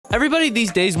Everybody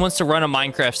these days wants to run a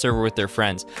Minecraft server with their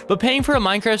friends, but paying for a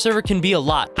Minecraft server can be a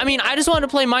lot. I mean, I just want to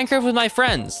play Minecraft with my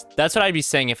friends. That's what I'd be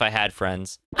saying if I had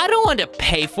friends. I don't want to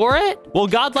pay for it. Well,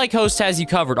 Godlike.host has you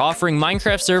covered, offering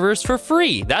Minecraft servers for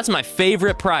free. That's my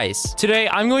favorite price. Today,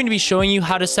 I'm going to be showing you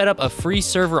how to set up a free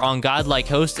server on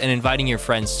Godlike.host and inviting your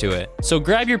friends to it. So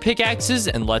grab your pickaxes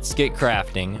and let's get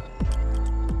crafting.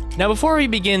 Now, before we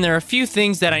begin, there are a few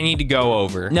things that I need to go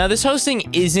over. Now, this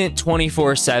hosting isn't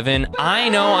 24/7. I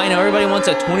know everybody wants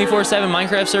a 24/7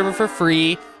 Minecraft server for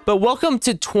free, but welcome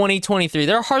to 2023.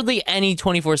 There are hardly any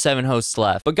 24/7 hosts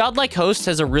left. But Godlike.host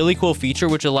has a really cool feature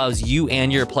which allows you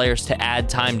and your players to add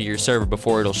time to your server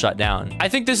before it'll shut down. I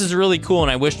think this is really cool,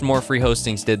 and I wish more free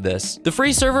hostings did this. The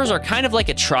free servers are kind of like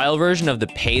a trial version of the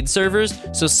paid servers,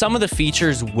 so some of the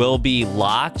features will be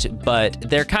locked, but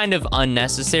they're kind of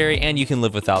unnecessary, and you can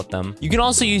live without them. You can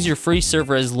also use your free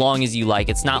server as long as you like.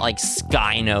 It's not like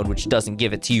Skynode, which doesn't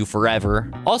give it to you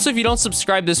forever. Also, if you don't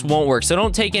subscribe, this won't work, so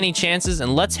don't take any chances,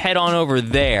 and let's head on over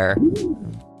there.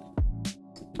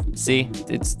 See,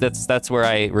 that's where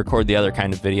I record the other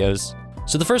kind of videos.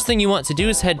 So the first thing you want to do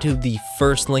is head to the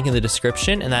first link in the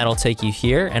description, and that'll take you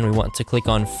here, and we want to click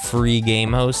on free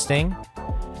game hosting.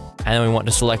 And then we want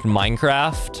to select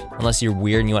Minecraft, unless you're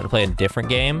weird and you want to play a different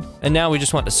game. And now we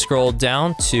just want to scroll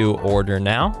down to order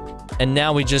now. And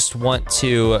now we just want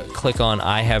to click on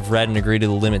I have read and agree to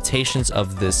the limitations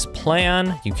of this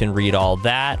plan. You can read all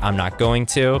that. I'm not going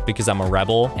to because I'm a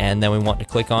rebel. And then we want to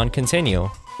click on continue.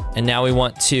 And now we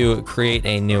want to create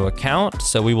a new account.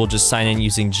 So we will just sign in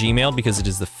using Gmail because it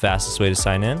is the fastest way to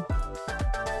sign in.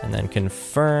 And then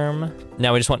confirm.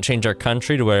 Now we just want to change our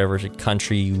country to whatever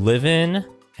country you live in.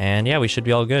 And yeah, we should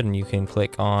be all good, and you can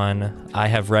click on I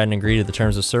have read and agree to the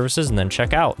terms of services and then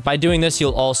check out. By doing this,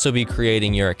 you'll also be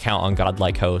creating your account on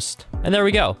Godlike.host. And there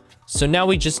we go. So now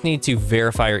we just need to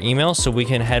verify our email, so we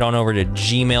can head on over to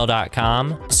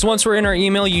gmail.com. So once we're in our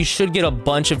email, you should get a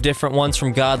bunch of different ones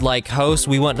from Godlike.host.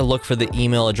 We want to look for the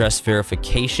email address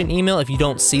verification email. If you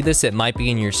don't see this, it might be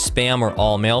in your spam or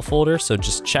all mail folder, so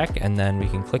just check, and then we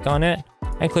can click on it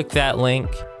and click that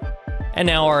link. And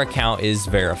now our account is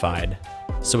verified.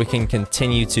 So we can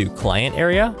continue to client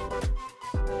area.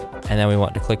 And then we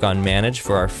want to click on manage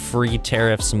for our free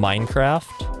tariffs Minecraft.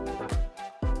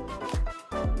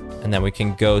 And then we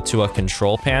can go to a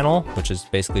control panel, which is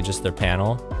basically just their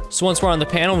panel. So once we're on the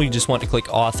panel, we just want to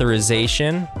click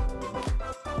authorization.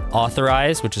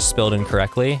 Authorize, which is spelled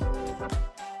incorrectly.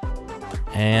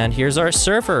 And here's our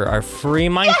server, our free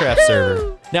Minecraft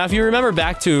server. Now, if you remember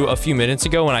back to a few minutes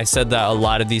ago when I said that a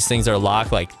lot of these things are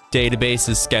locked, like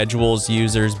databases, schedules,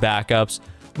 users, backups,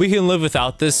 we can live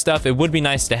without this stuff. It would be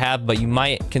nice to have, but you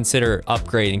might consider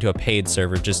upgrading to a paid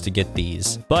server just to get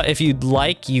these. But if you'd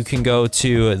like, you can go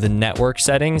to the network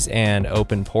settings and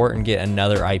open port and get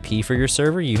another IP for your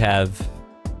server. You have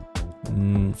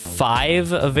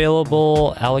 5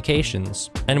 available allocations,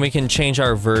 and we can change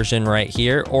our version right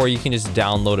here, or you can just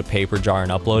download a paper jar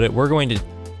and upload it. We're going to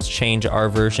change our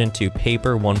version to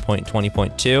paper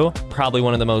 1.20.2, probably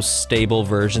one of the most stable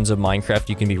versions of Minecraft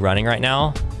you can be running right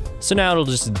now. So now it'll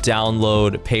just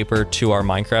download paper to our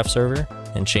Minecraft server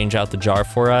and change out the jar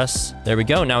for us. There we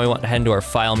go. Now we want to head into our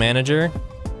file manager,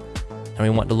 and we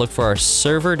want to look for our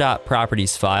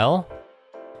server.properties file,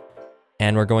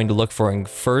 and we're going to look for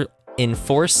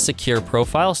enforce secure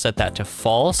profile. Set that to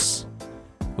false.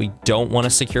 We don't want a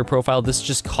secure profile. This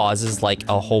just causes like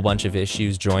a whole bunch of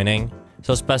issues joining.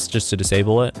 So it's best just to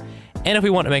disable it. And if we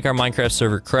want to make our Minecraft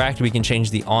server correct, we can change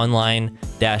the online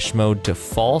dash mode to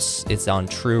false. It's on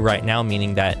true right now,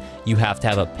 meaning that you have to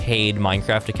have a paid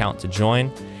Minecraft account to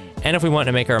join. And if we want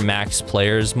to make our max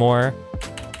players more,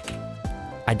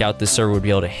 I doubt this server would be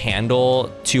able to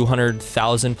handle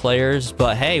 200,000 players,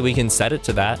 but hey, we can set it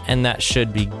to that, and that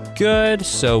should be good.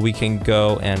 So we can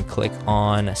go and click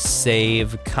on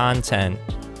save content,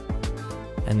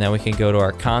 and then we can go to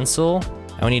our console,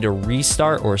 and we need to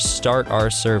restart or start our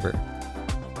server.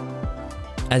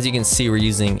 As you can see, we're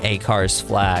using Acar's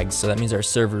flags, so that means our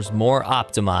server's more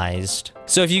optimized.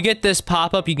 So if you get this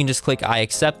pop-up, you can just click I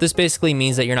accept. This basically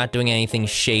means that you're not doing anything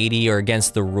shady or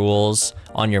against the rules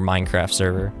on your Minecraft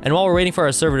server. And while we're waiting for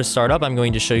our server to start up, I'm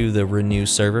going to show you the renew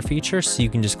server feature. So you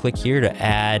can just click here to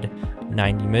add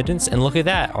 90 minutes, and look at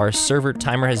that. Our server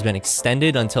timer has been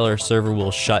extended until our server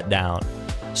will shut down.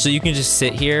 So you can just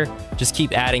sit here, just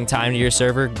keep adding time to your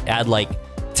server, add like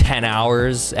 10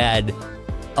 hours, add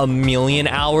a million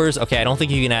hours. Okay, I don't think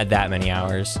you can add that many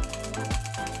hours.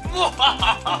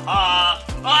 I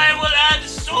will add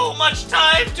so much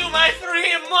time to my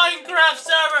free Minecraft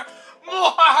server.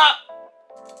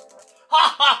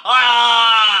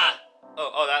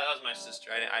 Oh, that was my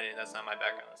sister. I didn't. That's not my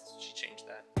background. She changed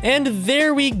that. And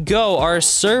there we go. Our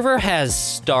server has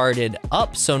started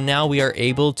up, so now we are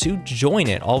able to join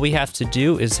it. All we have to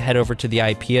do is head over to the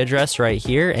IP address right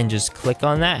here and just click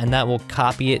on that, and that will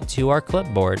copy it to our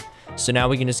clipboard. So now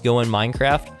we can just go in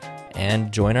Minecraft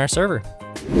and join our server.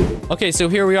 Okay, so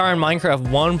here we are in Minecraft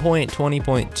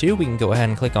 1.20.2. We can go ahead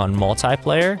and click on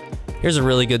multiplayer. Here's a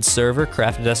really good server,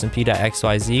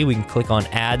 craftedsmp.xyz. We can click on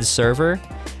add server,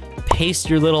 paste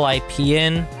your little IP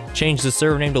in, change the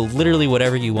server name to literally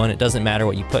whatever you want. It doesn't matter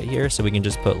what you put here, so we can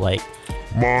just put like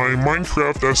my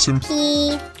Minecraft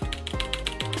SMP.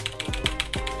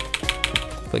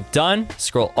 Click done,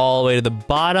 scroll all the way to the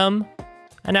bottom,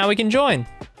 and now we can join.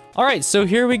 All right, so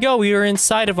here we go. We are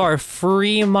inside of our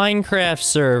free Minecraft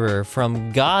server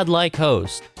from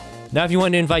Godlike.host. Now, if you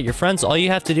want to invite your friends, all you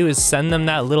have to do is send them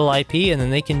that little IP and then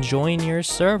they can join your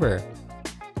server.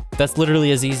 That's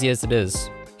literally as easy as it is.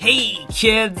 Hey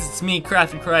kids, it's me,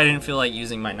 CraftedCroix. I didn't feel like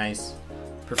using my nice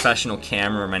professional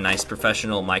camera or my nice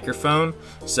professional microphone,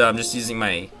 so I'm just using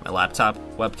my laptop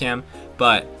webcam.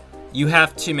 But you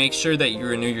have to make sure that you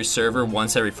renew your server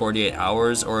once every 48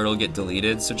 hours or it'll get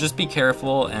deleted. So just be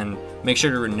careful and make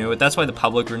sure to renew it. That's why the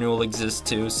public renewal exists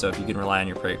too, so if you can rely on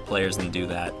your players, then do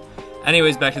that.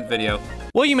 Anyways, back to the video.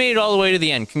 Well, you made it all the way to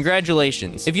the end.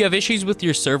 Congratulations. If you have issues with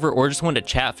your server or just want to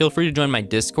chat, feel free to join my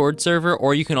Discord server,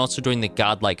 or you can also join the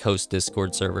Godlike.host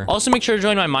Discord server. Also, make sure to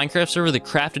join my Minecraft server, the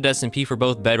CraftedSmp, for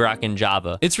both Bedrock and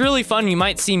Java. It's really fun. You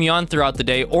might see me on throughout the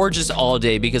day or just all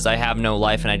day because I have no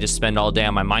life and I just spend all day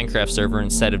on my Minecraft server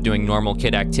instead of doing normal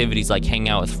kid activities like hanging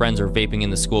out with friends or vaping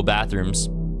in the school bathrooms.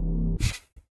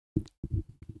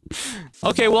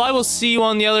 Okay, well, I will see you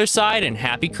on the other side, and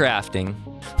happy crafting.